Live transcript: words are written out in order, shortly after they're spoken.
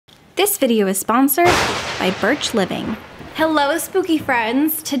This video is sponsored by Birch Living. Hello spooky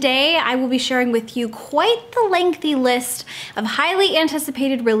friends! Today I will be sharing with you quite the lengthy list of highly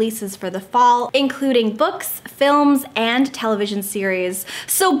anticipated releases for the fall, including books, films, and television series.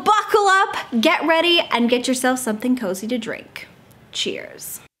 So buckle up, get ready, and get yourself something cozy to drink.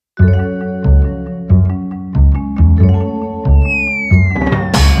 Cheers!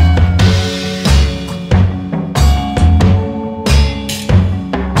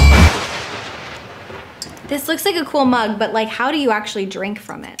 This looks like a cool mug, but like, how do you actually drink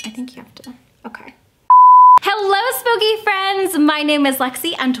from it? I think you have to, okay. Hello spooky friends, my name is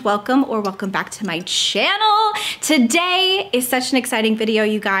Lexi and welcome back to my channel. Today is such an exciting video,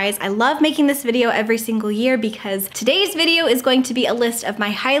 you guys. I love making this video every single year because today's video is going to be a list of my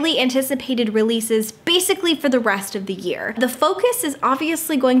highly anticipated releases basically for the rest of the year. The focus is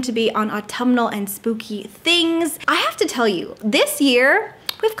obviously going to be on autumnal and spooky things. I have to tell you, this year,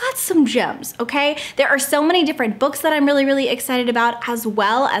 we've got some gems, okay? There are so many different books that I'm really excited about, as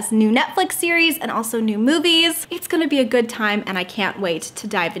well as new Netflix series and also new movies. It's gonna be a good time and I can't wait to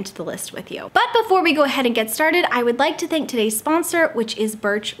dive into the list with you. But before we go ahead and get started, I would like to thank today's sponsor, which is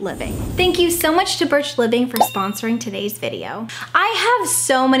Birch Living. Thank you so much to Birch Living for sponsoring today's video. I have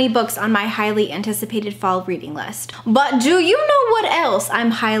so many books on my highly anticipated fall reading list, but do you know what else I'm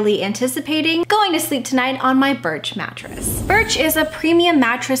highly anticipating? Going to sleep tonight on my Birch mattress. Birch is a premium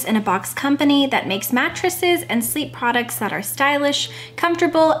mattress in a box company that makes mattresses and sleep products that are stylish,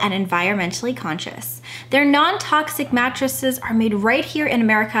 comfortable, and environmentally conscious. Their non-toxic mattresses are made right here in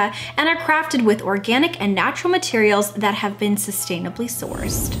America and are crafted with organic and natural materials that have been sustainably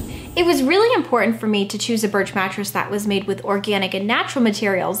sourced. It was really important for me to choose a Birch mattress that was made with organic and natural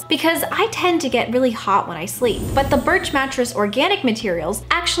materials because I tend to get really hot when I sleep. But the Birch mattress organic materials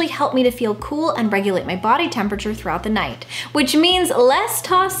actually help me to feel cool and regulate my body temperature throughout the night, which means less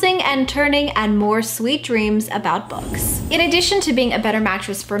tossing and turning and more sweet dreams about books. In addition to being a better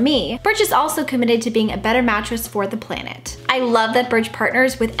mattress for me, Birch is also committed to being a better mattress for the planet. I love that Birch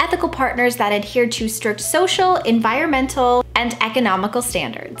partners with ethical partners that adhere to strict social, environmental, and economical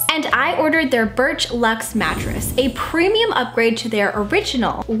standards. And I ordered their Birch Luxe mattress, a premium upgrade to their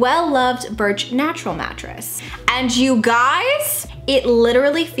original, well-loved Birch Natural mattress. And you guys, it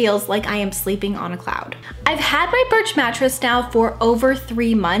literally feels like I am sleeping on a cloud. I've had my Birch mattress now for over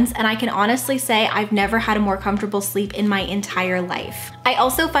 3 months, and I can honestly say I've never had a more comfortable sleep in my entire life. I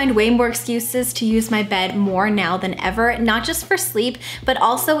also find way more excuses to use my bed more now than ever, not just for sleep, but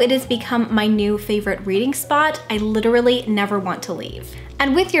also it has become my new favorite reading spot. I literally never want to leave.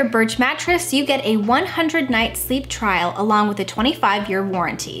 And with your Birch mattress, you get a 100-night sleep trial along with a 25-year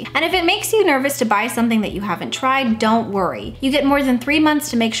warranty. And if it makes you nervous to buy something that you haven't tried, don't worry. You get more than 3 months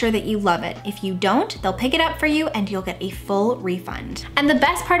to make sure that you love it. If you don't, they'll pick it up for you and you'll get a full refund. And the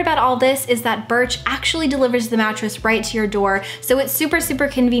best part about all this is that Birch actually delivers the mattress right to your door, so it's super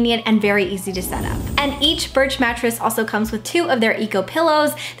convenient and very easy to set up. And each Birch mattress also comes with 2 of their eco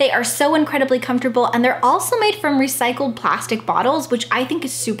pillows. They are so incredibly comfortable, and they're also made from recycled plastic bottles, which I think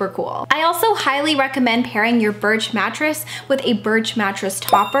is super cool. I also highly recommend pairing your Birch mattress with a Birch mattress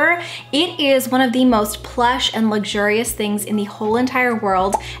topper. It is one of the most plush and luxurious things in the whole entire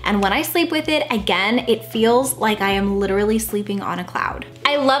world, and when I sleep with it, again, it feels like I am literally sleeping on a cloud.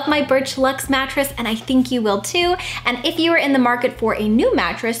 I love my Birch Luxe mattress, and I think you will too. And if you are in the market for a new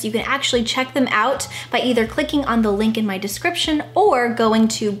mattress, you can actually check them out by either clicking on the link in my description or going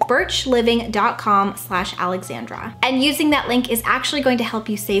to birchliving.com/Alexandra. And using that link is actually going to help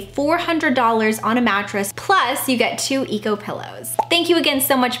you save $400 on a mattress, plus you get 2 eco pillows. Thank you again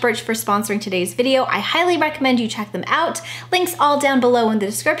so much, Birch, for sponsoring today's video. I highly recommend you check them out. Links all down below in the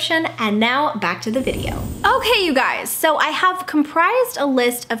description. And now back to the video. Okay, you guys, so I have comprised a list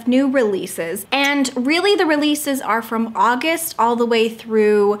of new releases, and really the releases are from August all the way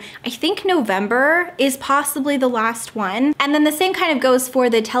through, I think November is possibly the last one. And then the same kind of goes for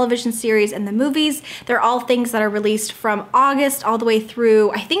the television series and the movies. They're all things that are released from August all the way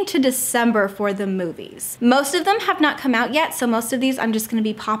through, I think, to December for the movies. Most of them have not come out yet, so most of these I'm just gonna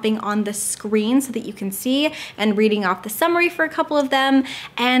be popping on the screen so that you can see and reading off the summary for a couple of them.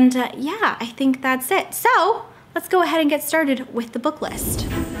 And yeah, I think that's it. So let's go ahead and get started with the book list.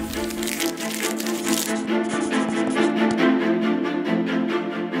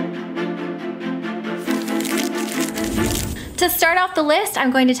 To start off the list,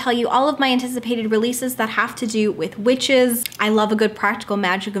 I'm going to tell you all of my anticipated releases that have to do with witches. I love a good practical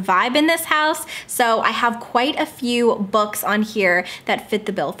magic vibe in this house, so I have quite a few books on here that fit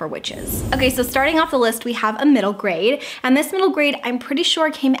the bill for witches. Okay, so starting off the list, we have a middle grade, and this middle grade, I'm pretty sure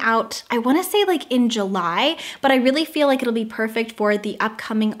came out, I wanna say like in July, but I really feel like it'll be perfect for the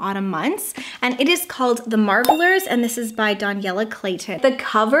upcoming autumn months, and it is called The Marvelors, and this is by Dhoniella Clayton. The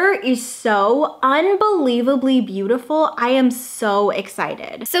cover is so unbelievably beautiful. I am so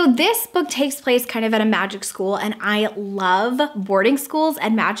excited. So this book takes place kind of at a magic school, and I love boarding schools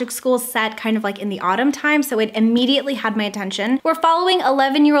and magic schools set kind of like in the autumn time, so it immediately had my attention. We're following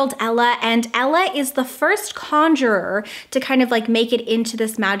 11-year-old Ella, and Ella is the first conjurer to kind of like make it into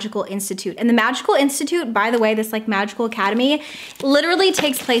this magical institute. And the magical institute, by the way, this like magical academy, literally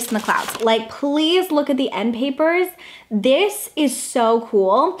takes place in the clouds. Like, please look at the end papers. This is so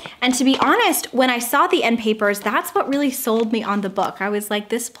cool. And to be honest, when I saw the end papers, that's what really sold me on the book. I was like,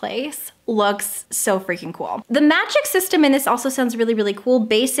 this place looks so freaking cool. The magic system in this also sounds really, really cool.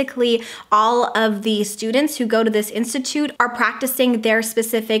 Basically, all of the students who go to this institute are practicing their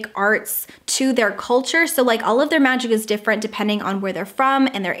specific arts to their culture. So like all of their magic is different depending on where they're from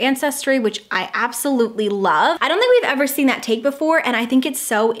and their ancestry, which I absolutely love. I don't think we've ever seen that take before, and I think it's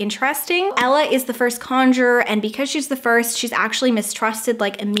so interesting. Ella is the first conjurer, and because she's the first, she's actually mistrusted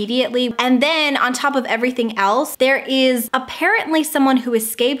like immediately. And then on top of everything else, there is apparently someone who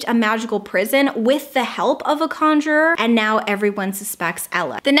escaped a magical prison with the help of a conjurer, and now everyone suspects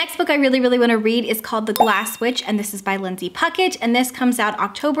Ella. The next book I really, really want to read is called The Glass Witch, and this is by Lindsay Puckett, and this comes out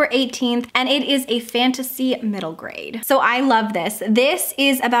October 18th, and it is a fantasy middle grade. So I love this. This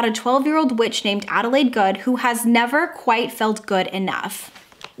is about a 12-year-old witch named Adalyn Good who has never quite felt good enough.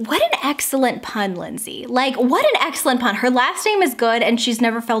 What an excellent pun, Lindsay. Like, what an excellent pun. Her last name is Good and she's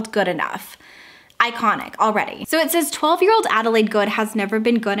never felt good enough. Iconic already. So it says 12-year-old Adalyn Good has never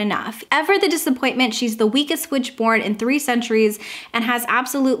been good enough. Ever the disappointment, she's the weakest witch born in 3 centuries and has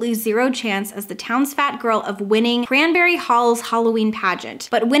absolutely zero chance as the town's fat girl of winning Cranberry Hall's Halloween pageant.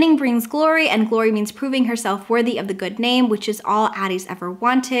 But winning brings glory, and glory means proving herself worthy of the good name, which is all Addie's ever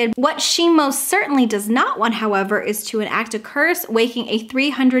wanted. What she most certainly does not want, however, is to enact a curse, waking a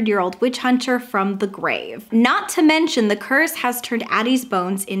 300-year-old witch hunter from the grave. Not to mention, the curse has turned Addie's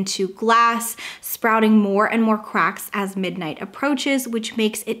bones into glass, sprouting more and more cracks as midnight approaches, which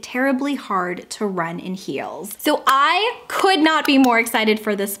makes it terribly hard to run in heels. So I could not be more excited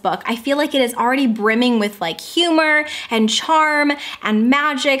for this book. I feel like it is already brimming with like humor and charm and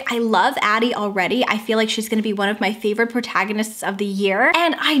magic. I love Addie already. I feel like she's gonna be one of my favorite protagonists of the year,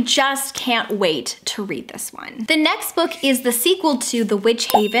 and I just can't wait to read this one. The next book is the sequel to The Witch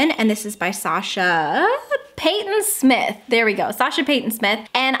Haven, and this is by Sasha Peyton Smith. There we go, Sasha Peyton Smith.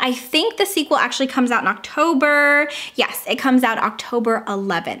 And I think the sequel actually comes out in October. Yes, it comes out October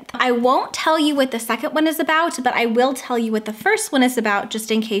 11th. I won't tell you what the second one is about, but I will tell you what the first one is about, just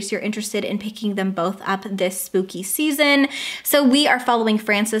in case you're interested in picking them both up this spooky season. So we are following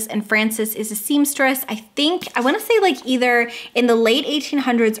Frances, and Frances is a seamstress. I think, I wanna say like either in the late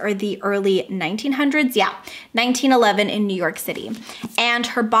 1800s or the early 1900s. Yeah, 1911 in New York City. And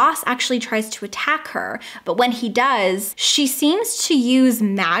her boss actually tries to attack her, but when he does, she seems to use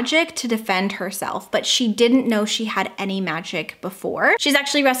magic to defend herself, but she didn't know she had any magic before. She's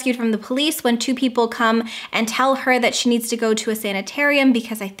actually rescued from the police when 2 people come and tell her that she needs to go to a sanitarium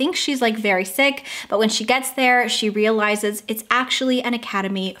because I think she's like very sick, but when she gets there, she realizes it's actually an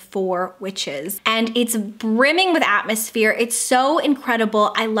academy for witches. And it's brimming with atmosphere. It's so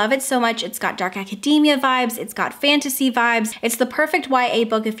incredible. I love it so much. It's got dark academia vibes. It's got fantasy vibes. It's the perfect YA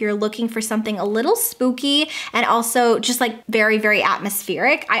book if you're looking for something a little spooky and also just like very, very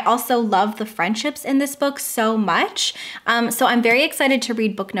atmospheric. I also love the friendships in this book so much. So I'm very excited to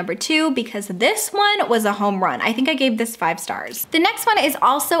read book number 2 because this one was a home run. I think I gave this 5 stars. The next one is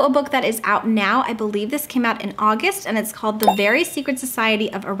also a book that is out now. I believe this came out in August, and it's called The Very Secret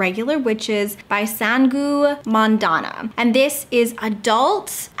Society of Irregular Witches by Sangu Mandanna. And this is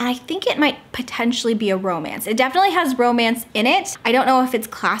adult, and I think it might potentially be a romance. It definitely has romance in it. I don't know if it's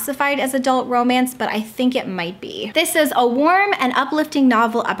classified as adult romance, but I think it might be. This is a warm and uplifting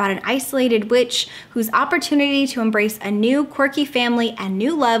novel about an isolated witch whose opportunity to embrace a new quirky family and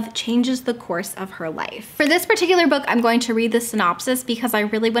new love changes the course of her life. For this particular book, I'm going to read the synopsis because I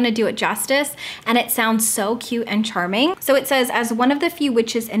really want to do it justice, and it sounds so cute and charming. So it says, as one of the few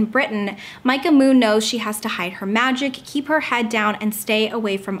witches in Britain, Micah Moon knows she has to hide her magic, keep her head down, and stay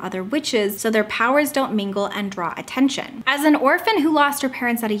away from other witches so their powers don't mingle and draw attention. As an orphan who lost her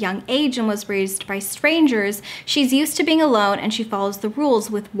parents at a young age and was raised by stray strangers, she's used to being alone and she follows the rules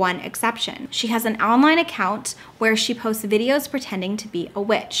with one exception. She has an online account where she posts videos pretending to be a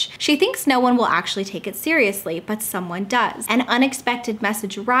witch. She thinks no one will actually take it seriously, but someone does. An unexpected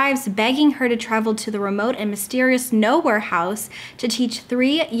message arrives begging her to travel to the remote and mysterious Nowhere house to teach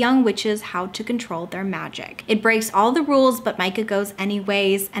 3 young witches how to control their magic. It breaks all the rules, but Micah goes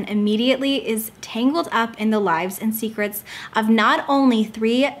anyways and immediately is tangled up in the lives and secrets of not only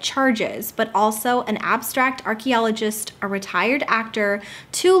 3 charges, but also an abstract archaeologist, a retired actor,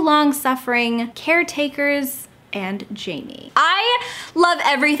 2 long-suffering caretakers, and Jamie. I love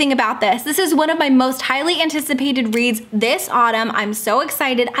everything about this. This is one of my most highly anticipated reads this autumn. I'm so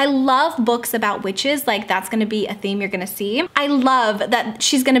excited. I love books about witches. Like, that's gonna be a theme you're gonna see. I love that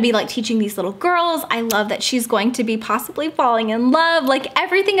she's gonna be like teaching these little girls. I love that she's going to be possibly falling in love. Like,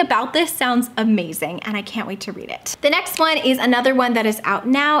 everything about this sounds amazing and I can't wait to read it. The next one is another one that is out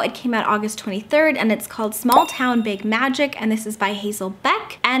now. It came out August 23rd and it's called Small Town Big Magic, and this is by Hazel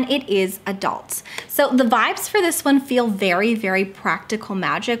Beck and it is adult. So the vibes for this one feel very, very practical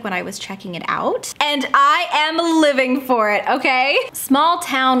magic when I was checking it out. And I am living for it, okay? Small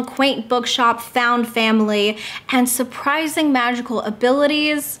town, quaint bookshop, found family, and surprising magical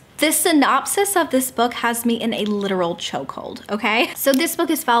abilities. The synopsis of this book has me in a literal chokehold, okay? So this book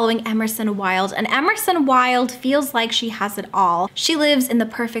is following Emerson Wild, and Emerson Wild feels like she has it all. She lives in the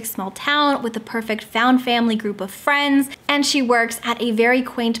perfect small town with the perfect found family group of friends, and she works at a very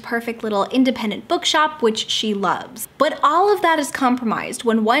quaint, perfect little independent bookshop, which she loves. But all of that is compromised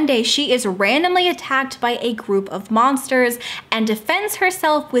when one day she is randomly attacked by a group of monsters and defends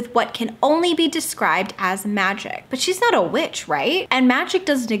herself with what can only be described as magic. But she's not a witch, right? And magic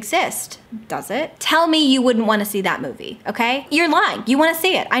doesn't exist, does it? Tell me you wouldn't want to see that movie, okay? You're lying. You want to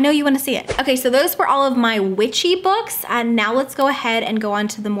see it. I know you want to see it. Okay, so those were all of my witchy books, and now let's go ahead and go on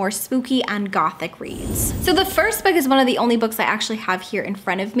to the more spooky and gothic reads. So the first book is one of the only books I actually have here in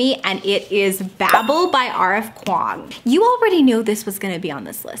front of me, and it is Babel by RF Kuang. You already knew this was going to be on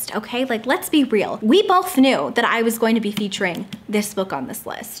this list, okay? Like, let's be real. We both knew that I was going to be featuring this book on this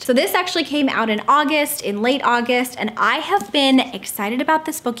list. So this actually came out in August, in late August, and I have been excited about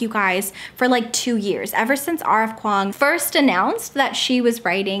this book, you guys, for like 2 years. Ever since RF Kuang first announced that she was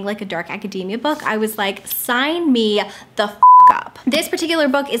writing like a dark academia book, I was like, sign me the f up. This particular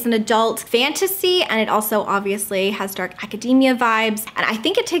book is an adult fantasy, and it also obviously has dark academia vibes, and I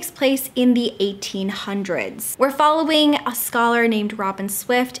think it takes place in the 1800s. We're following a scholar named Robin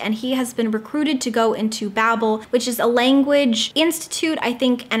Swift, and he has been recruited to go into Babel, which is a language institute, I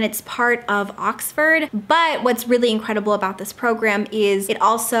think, and it's part of Oxford. But what's really incredible about this program is it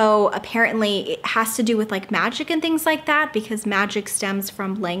also apparently it has to do with like magic and things like that, because magic stems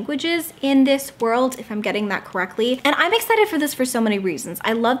from languages in this world, if I'm getting that correctly. And I'm excited for this for so many reasons.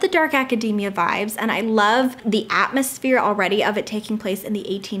 I love the dark academia vibes, and I love the atmosphere already of it taking place in the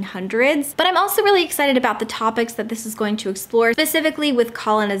 1800s, but I'm also really excited about the topics that this is going to explore, specifically with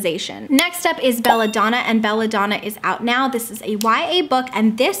colonization. Next up is Belladonna, and Belladonna is out now. This is a YA book,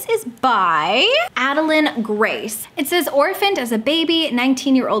 and this is by Adalyn Grace. It says, orphaned as a baby,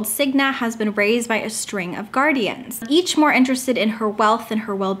 19-year-old Signa has been raised by a string of guardians, each more interested in her wealth than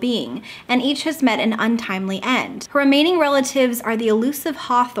her well-being, and each has met an untimely end. Her remaining relatives are the elusive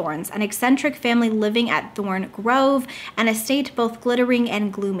Hawthorns, an eccentric family living at Thorn Grove, an estate both glittering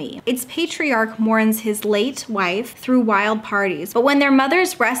and gloomy. Its patriarch mourns his late wife through wild parties, but when their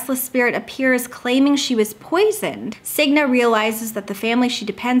mother's restless spirit appears claiming she was poisoned, Signa realizes that the family she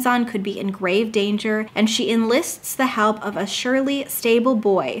depends on could be in grave danger, and she enlists the help of a surely stable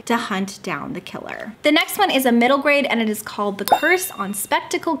boy to hunt down the killer. The next one is a middle grade, and it is called The Curse on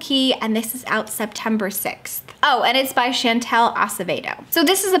Spectacle Key, and this is out September 6th. Oh, and it's by Chantel Acevado. So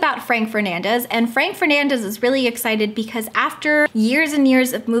this is about Frank Fernandez, and Frank Fernandez is really excited because after years and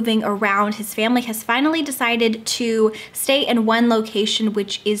years of moving around, his family has finally decided to stay in one location,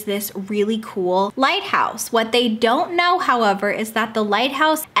 which is this really cool lighthouse. What they don't know, however, is that the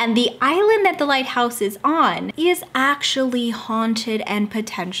lighthouse and the island that the lighthouse is on is actually haunted and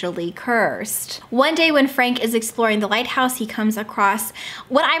potentially cursed. One day when Frank is exploring the lighthouse, he comes across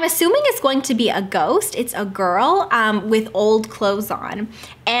what I'm assuming is going to be a ghost. It's a girl with old clothes on,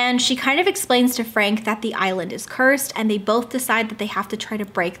 and she kind of explains to Frank that the island is cursed, and they both decide that they have to try to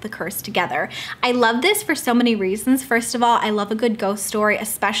break the curse together. I love this for so many reasons. First of all, I love a good ghost story,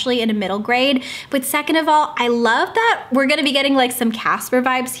 especially in a middle grade, but second of all, I love that we're gonna be getting like some Casper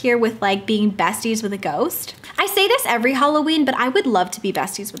vibes here with like being besties with a ghost. I say this every Halloween, but I would love to be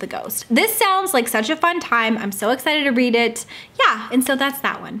besties with a ghost. This sounds like such a fun time. I'm so excited to read it. Yeah, and so that's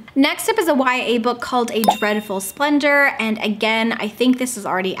that one. Next up is a YA book called A Dreadful Splendor, and again, I think this is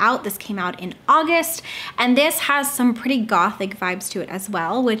already out. This came out in August, and this has some pretty gothic vibes to it as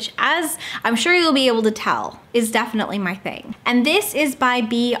well, which, as I'm sure you'll be able to tell, is definitely my thing. And this is by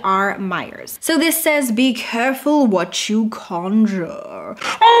B.R. Myers. So this says, be careful what you conjure.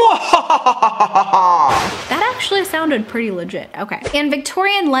 That actually sounded pretty legit. Okay. In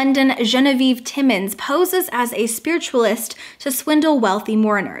Victorian London, Genevieve Timmins poses as a spiritualist to swindle wealthy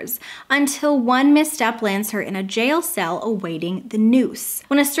mourners, until one misstep lands her in a jail cell awaiting the noose.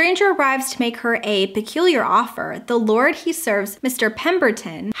 When a stranger arrives to make her a peculiar offer, the lord he serves, Mr.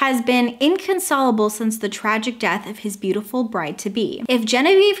 Pemberton, has been inconsolable since the tragic death of his beautiful bride-to-be. If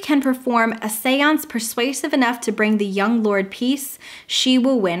Genevieve can perform a seance persuasive enough to bring the young lord peace, she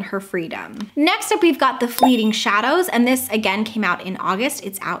will win her freedom. Next up, we've got The Fleeting Shadows, and this again came out in August.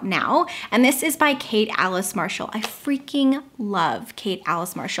 It's out now, and this is by Kate Alice Marshall. I freaking love Kate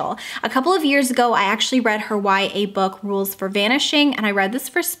Alice Marshall. A couple of years ago, I actually read her YA book, Rules for Vanishing, and I read this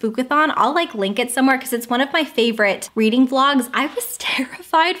for Spookathon. I'll like link it somewhere because it's one of my favorite reading vlogs. I was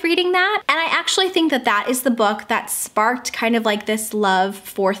terrified reading that, and I actually think that that is the book that sparked kind of like this love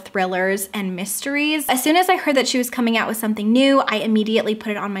for thrillers and mysteries. As soon as I heard that she was coming out with something new, I immediately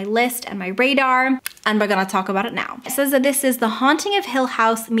put it on my list and my radar, and we're gonna talk about it now. It says that this is The Haunting of Hill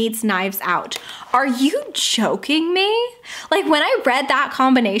House meets Knives Out. Are you joking me? Like, when I read that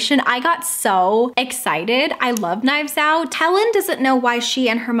combination, I got so excited. I love Knives Out. Helen doesn't know why she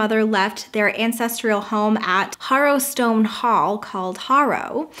and her mother left their ancestral home at Harrowstone Hall, called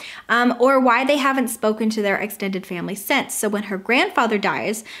Harrow, or why they haven't spoken to their extended family since. So when her grandfather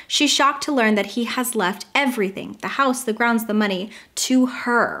dies, she's shocked to learn that he has left everything, the house, the grounds, the money, to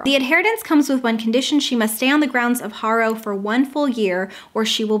her. The inheritance comes with one condition: she must stay on the grounds of Harrow for 1 full year, or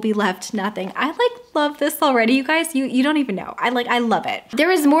she will be left nothing. I love this already, you guys. You don't even know. I love it.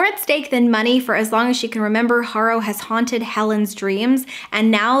 There is more at stake than money, for as long as she can remember, Harrow has haunted Helen's dreams, and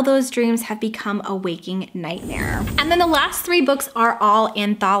now those dreams have become a waking nightmare. And then the last 3 books are all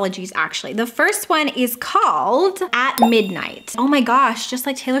anthologies, actually. The first one is called At Midnight. Oh my gosh, just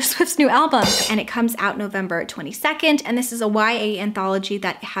like Taylor Swift's new album. And it comes out November 22nd, and this is a YA anthology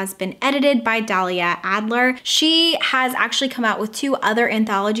that has been edited by Dahlia Adler. She has actually come out with 2 other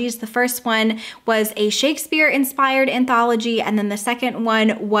anthologies. The first one was a Shakespeare-inspired anthology, and then the second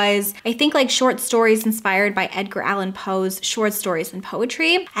one was, I think, like short stories inspired by Edgar Allan Poe's short stories and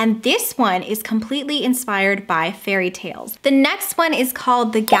poetry. And this one is completely inspired by fairy tales. The next one is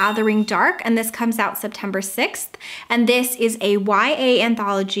called The Gathering Dark, and this comes out September 6th. And this is a YA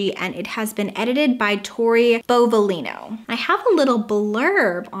anthology, and it has been edited by Tori Bovalino. I have a little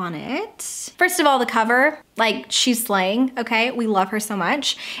blurb on it. First of all, the cover, like, she's slaying, okay? We love her so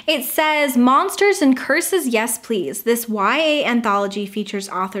much. It says, monsters and curses, yes please. This YA anthology features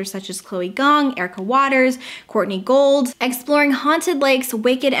authors such as Chloe Gong, Erica Waters, Courtney Gold, exploring haunted lakes,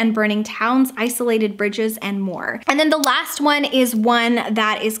 wicked and burning towns, isolated bridges, and more. And then the last one is one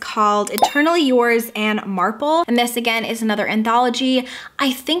that is called Eternally Yours and Marple. And this again is another anthology.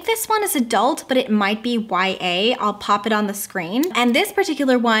 I think this one is adult, but it might be YA. I'll pop it on the screen. And this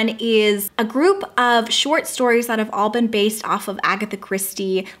particular one is a group of short stories that have all been based off of Agatha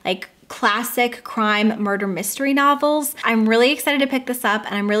Christie, like classic crime murder mystery novels. I'm really excited to pick this up,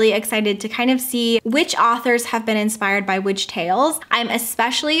 and I'm really excited to kind of see which authors have been inspired by which tales. I'm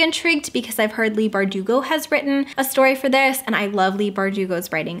especially intrigued because I've heard Leigh Bardugo has written a story for this, and I love Leigh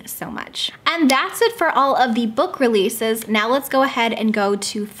Bardugo's writing so much. And that's it for all of the book releases. Now let's go ahead and go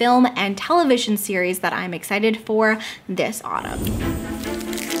to film and television series that I'm excited for this autumn.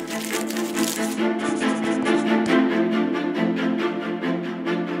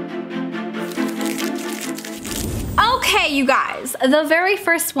 Okay, you guys, the very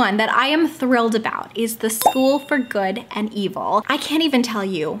first one that I am thrilled about is The School for Good and Evil. I can't even tell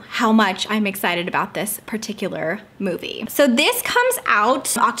you how much I'm excited about this particular movie. So this comes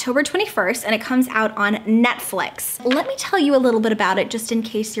out October 21st, and it comes out on Netflix. Let me tell you a little bit about it just in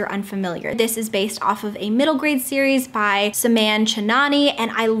case you're unfamiliar. This is based off of a middle grade series by Saman Chanani,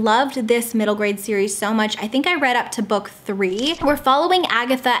 and I loved this middle grade series so much. I think I read up to book 3. We're following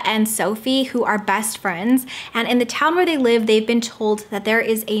Agatha and Sophie, who are best friends, and in the town where they live, they've been told that there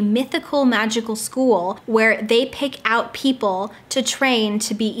is a mythical magical school where they pick out people to train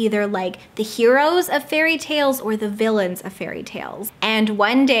to be either like the heroes of fairy tales or the villains of fairy tales. And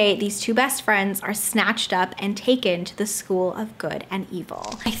one day, these 2 best friends are snatched up and taken to the School of Good and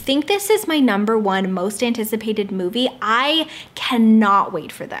Evil. I think this is my #1 most anticipated movie. I cannot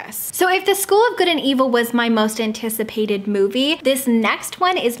wait for this. So if The School of Good and Evil was my most anticipated movie, this next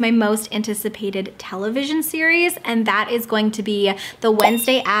one is my most anticipated television series, and that is going to be be the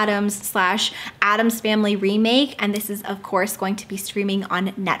Wednesday Addams / Addams Family remake, and this is of course going to be streaming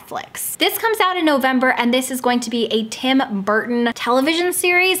on Netflix. This comes out in November, and this is going to be a Tim Burton television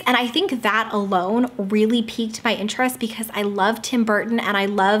series, and I think that alone really piqued my interest because I love Tim Burton and I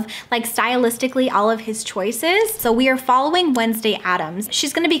love, like, stylistically all of his choices. So we are following Wednesday Addams.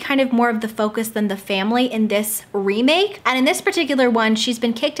 She's going to be kind of more of the focus than the family in this remake, and in this particular one she's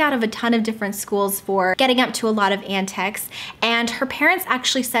been kicked out of a ton of different schools for getting up to a lot of antics, and her parents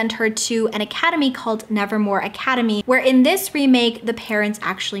actually sent her to an academy called Nevermore Academy, where in this remake the parents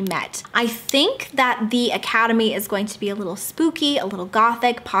actually met. I think that the academy is going to be a little spooky, a little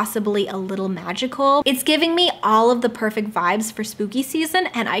gothic, possibly a little magical. It's giving me all of the perfect vibes for spooky season,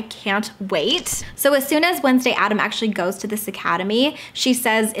 and I can't wait. So as soon as Wednesday Addams actually goes to this academy, she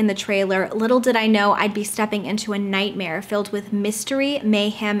says in the trailer, "Little did I know I'd be stepping into a nightmare filled with mystery,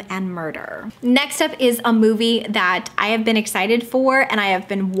 mayhem, and murder." Next up is a movie that I have been excited for and I have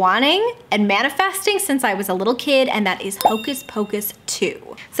been wanting and manifesting since I was a little kid, and that is Hocus Pocus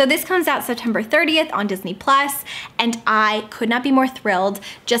 2. So this comes out September 30th on Disney Plus, and I could not be more thrilled.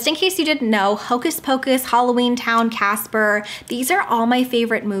 Just in case you didn't know, Hocus Pocus, Halloween Town, Casper, these are all my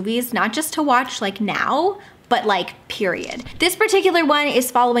favorite movies, not just to watch like now, but like period. This particular one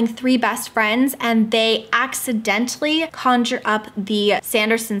is following three best friends, and they accidentally conjure up the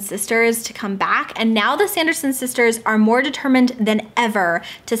Sanderson sisters to come back, and now the Sanderson sisters are more determined than ever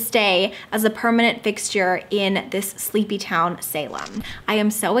to stay as a permanent fixture in this sleepy town, Salem. I am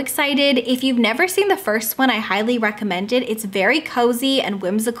so excited. If you've never seen the first one, I highly recommend it. It's very cozy and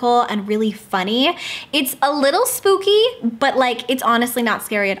whimsical and really funny. It's a little spooky, but like it's honestly not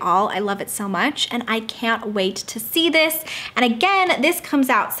scary at all. I love it so much, and I can't wait to see this. And again, this comes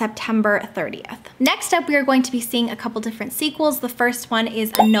out September 30th. Next up, we are going to be seeing a couple different sequels. The first one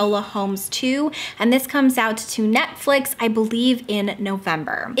is Enola Holmes 2, and this comes out to Netflix, I believe, in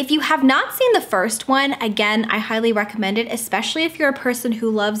November. If you have not seen the first one, again, I highly recommend it, especially if you're a person who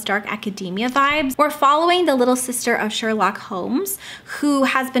loves dark academia vibes. We're following the little sister of Sherlock Holmes, who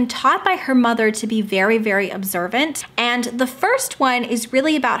has been taught by her mother to be very, very observant. And the first one is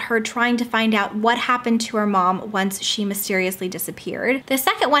really about her trying to find out what happened to her mom once she mysteriously disappeared. The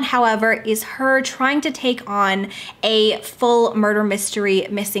second one, however, is her trying to take on a full murder mystery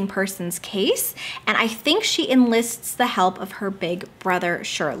missing persons case, and I think she enlists the help of her big brother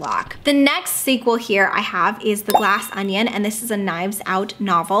Sherlock. The next sequel here I have is The Glass Onion, and this is a Knives Out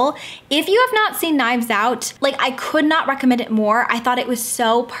novel. If you have not seen Knives Out, like, I could not recommend it more. I thought it was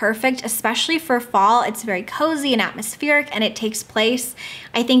so perfect, especially for fall. It's very cozy and atmospheric, and it takes place,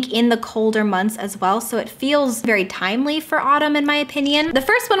 I think, in the colder months as well, so it feels very timely for autumn in my opinion. The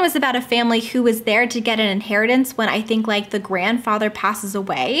first one was about a family who was there to get an inheritance when I think like the grandfather passes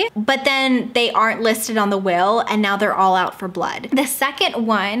away, but then they aren't listed on the will and now they're all out for blood. The second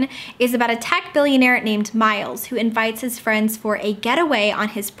one is about a tech billionaire named Miles who invites his friends for a getaway on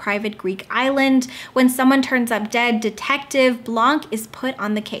his private Greek island. When someone turns up dead, Detective Blanc is put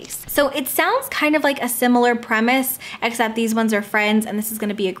on the case. So it sounds kind of like a similar premise, except these ones are friends and this is going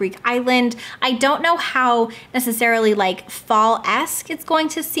to be a Greek island. I don't know how necessarily like fall-esque it's going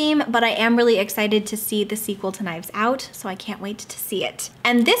to seem, but I am really excited to see the sequel to Knives Out, so I can't wait to see it.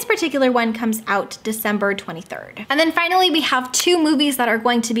 And this particular one comes out December 23rd. And then finally, we have two movies that are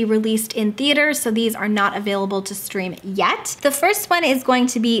going to be released in theaters, so these are not available to stream yet. The first one is going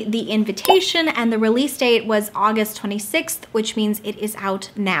to be The Invitation, and the release date was August 26th, which means it is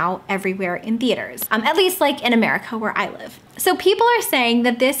out now everywhere in theaters. At least like in America where I live. So people are saying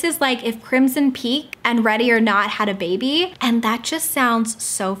that this is like if Crimson Peak and Ready or Not had a baby, and that just sounds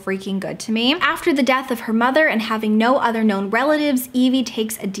so freaking good to me. After the death of her mother and having no other known relatives, Evie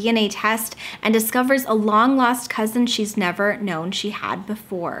takes a DNA test and discovers a long-lost cousin she's never known she had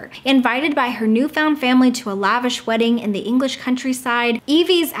before. Invited by her newfound family to a lavish wedding in the English countryside,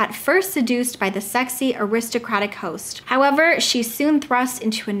 Evie's at first seduced by the sexy, aristocratic host. However, she's soon thrust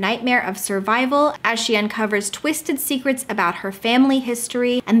into a nightmare of survival as she uncovers twisted secrets about her family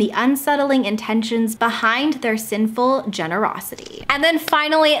history and the unsettling intentions behind their sinful generosity. And then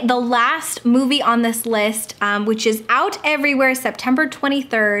finally, the last movie on this list, which is out everywhere September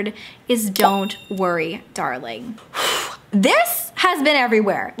 23rd, is Don't Worry, Darling. This has been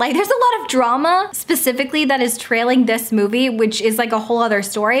everywhere. Like, there's a lot of drama specifically that is trailing this movie, which is like a whole other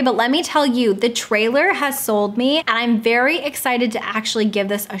story. But let me tell you, the trailer has sold me, and I'm very excited to actually give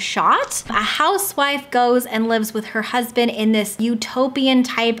this a shot. A housewife goes and lives with her husband in this utopian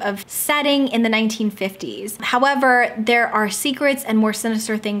type of setting in the 1950s. However, there are secrets and more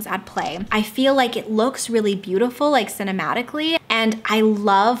sinister things at play. I feel like it looks really beautiful, like cinematically, and and I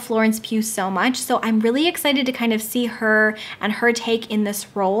love Florence Pugh so much, so I'm really excited to kind of see her and her take in this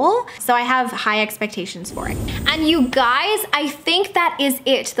role. So I have high expectations for it. And you guys, I think that is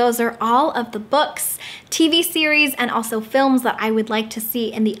it. Those are all of the books, TV series, and also films that I would like to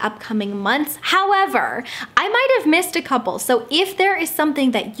see in the upcoming months. However, I might have missed a couple, so if there is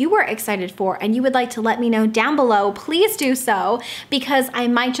something that you are excited for and you would like to let me know down below, please do so, because I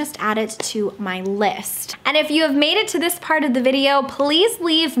might just add it to my list. And if you have made it to this part of the video, please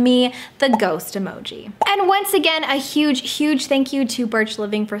leave me the ghost emoji. And once again, a huge thank you to Birch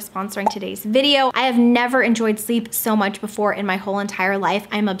Living for sponsoring today's video. I have never enjoyed sleep so much before in my whole entire life.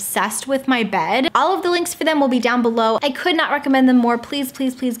 I'm obsessed with my bed. All of the links for them will be down below. I could not recommend them more. Please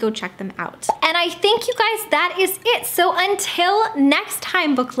go check them out. And I think, you guys, that is it. So until next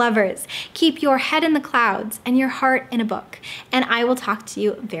time, book lovers, keep your head in the clouds and your heart in a book. And I will talk to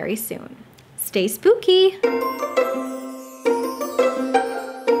you very soon. Stay spooky.